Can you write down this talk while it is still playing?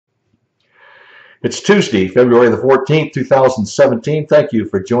It's Tuesday, February the 14th, 2017. Thank you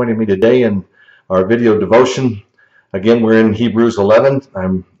for joining me today in our video devotion. Again, we're in Hebrews 11.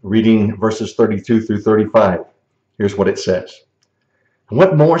 I'm reading verses 32 through 35. Here's what it says.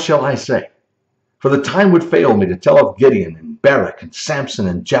 What more shall I say? For the time would fail me to tell of Gideon and Barak and Samson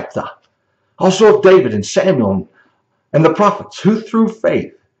and Jephthah, also of David and Samuel and the prophets, who through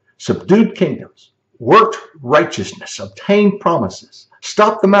faith subdued kingdoms, worked righteousness, obtained promises,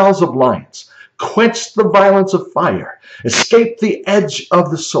 stopped the mouths of lions, quenched the violence of fire, escaped the edge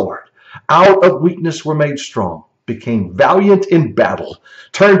of the sword, out of weakness were made strong, became valiant in battle,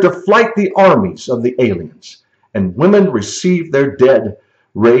 turned to flight the armies of the aliens, and women received their dead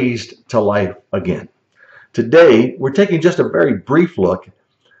raised to life again. Today, we're taking just a very brief look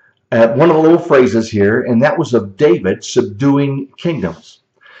at one of the little phrases here, and that was of David subduing kingdoms.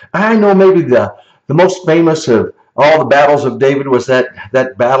 I know maybe the most famous of all the battles of David was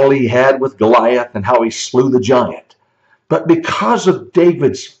that battle he had with Goliath and how he slew the giant. But because of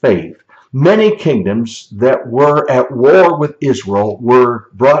David's faith, many kingdoms that were at war with Israel were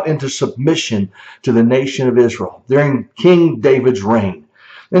brought into submission to the nation of Israel during King David's reign.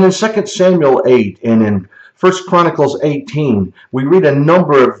 And in 2 Samuel 8 and in 1 Chronicles 18, we read a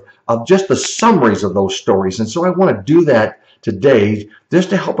number of just the summaries of those stories. And so I want to do that today just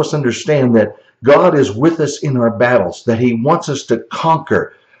to help us understand that God is with us in our battles, that he wants us to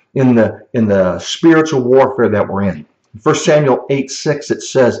conquer in the spiritual warfare that we're in. In 1 Samuel 8:6 it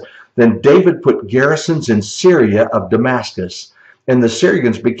says, Then David put garrisons in Syria of Damascus, and the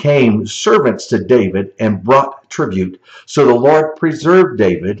Syrians became servants to David and brought tribute. So the Lord preserved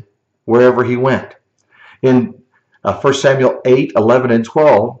David wherever he went. In 1 Samuel 8:11 and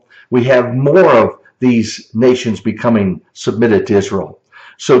 12, we have more of these nations becoming submitted to Israel.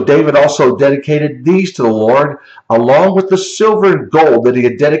 So David also dedicated these to the Lord, along with the silver and gold that he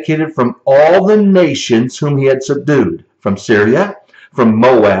had dedicated from all the nations whom he had subdued, from Syria, from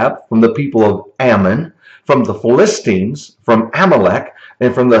Moab, from the people of Ammon, from the Philistines, from Amalek,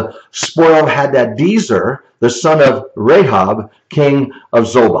 and from the spoil of Hadadezer, the son of Rahab, king of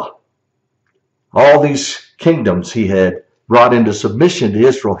Zobah. All these kingdoms he had brought into submission to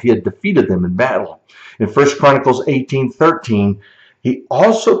Israel. He had defeated them in battle. In 1 Chronicles 18:13, he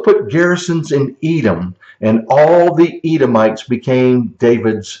also put garrisons in Edom, and all the Edomites became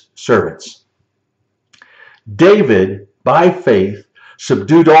David's servants. David, by faith,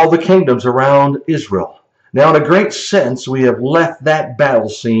 subdued all the kingdoms around Israel. Now, in a great sense, we have left that battle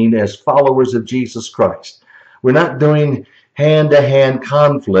scene as followers of Jesus Christ. We're not doing hand-to-hand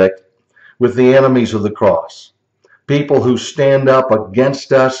conflict with the enemies of the cross. People who stand up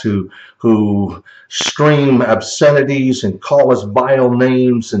against us, who scream obscenities and call us vile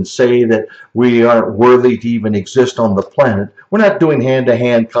names and say that we aren't worthy to even exist on the planet. We're not doing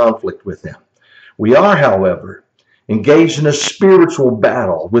hand-to-hand conflict with them. We are, however, engaged in a spiritual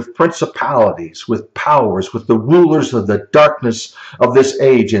battle with principalities, with powers, with the rulers of the darkness of this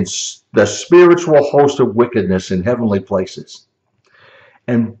age and the spiritual host of wickedness in heavenly places.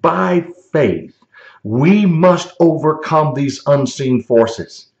 And by faith, we must overcome these unseen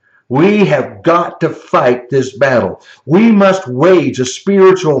forces. We have got to fight this battle. We must wage a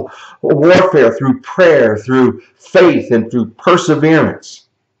spiritual warfare through prayer, through faith, and through perseverance.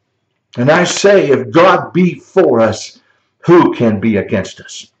 And I say, if God be for us, who can be against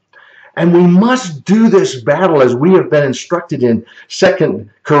us? And we must do this battle as we have been instructed in 2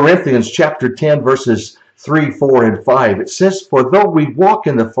 Corinthians chapter 10, verses 3, 4, and 5. It says, For though we walk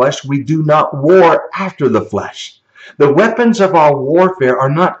in the flesh, we do not war after the flesh. The weapons of our warfare are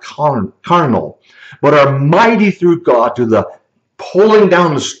not carnal, but are mighty through God to the pulling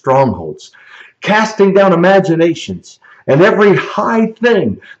down of strongholds, casting down imaginations, and every high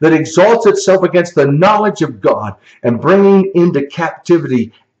thing that exalts itself against the knowledge of God, and bringing into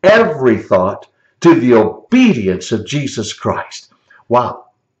captivity every thought to the obedience of Jesus Christ. Wow.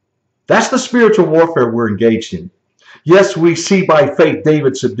 That's the spiritual warfare we're engaged in. Yes, we see by faith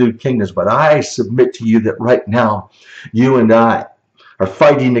David subdued kingdoms, but I submit to you that right now, you and I are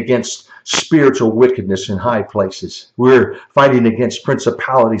fighting against spiritual wickedness in high places. We're fighting against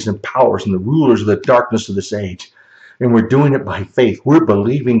principalities and powers and the rulers of the darkness of this age. And we're doing it by faith. We're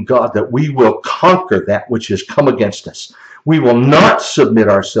believing God that we will conquer that which has come against us. We will not submit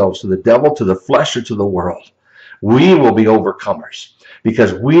ourselves to the devil, to the flesh, or to the world. We will be overcomers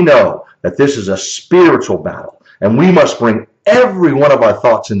because we know that this is a spiritual battle, and we must bring every one of our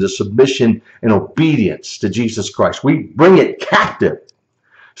thoughts into submission and obedience to Jesus Christ. We bring it captive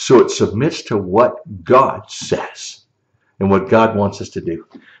so it submits to what God says and what God wants us to do.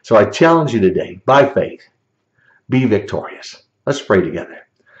 So I challenge you today, by faith, be victorious. Let's pray together.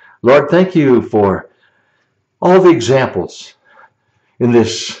 Lord, thank you for all the examples in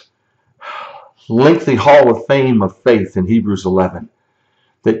this lengthy hall of fame of faith in Hebrews 11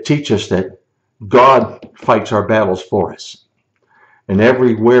 that teach us that God fights our battles for us. And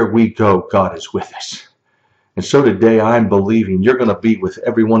everywhere we go, God is with us. And so today I'm believing you're going to be with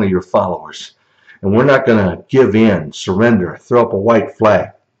every one of your followers. And we're not going to give in, surrender, throw up a white flag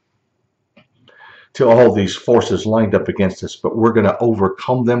to all these forces lined up against us, but we're going to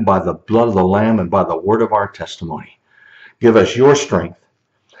overcome them by the blood of the Lamb and by the word of our testimony. Give us your strength.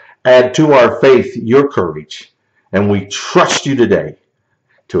 Add to our faith your courage. And we trust you today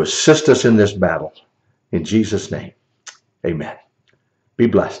to assist us in this battle. In Jesus' name, amen. Be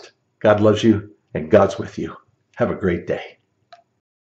blessed. God loves you and God's with you. Have a great day.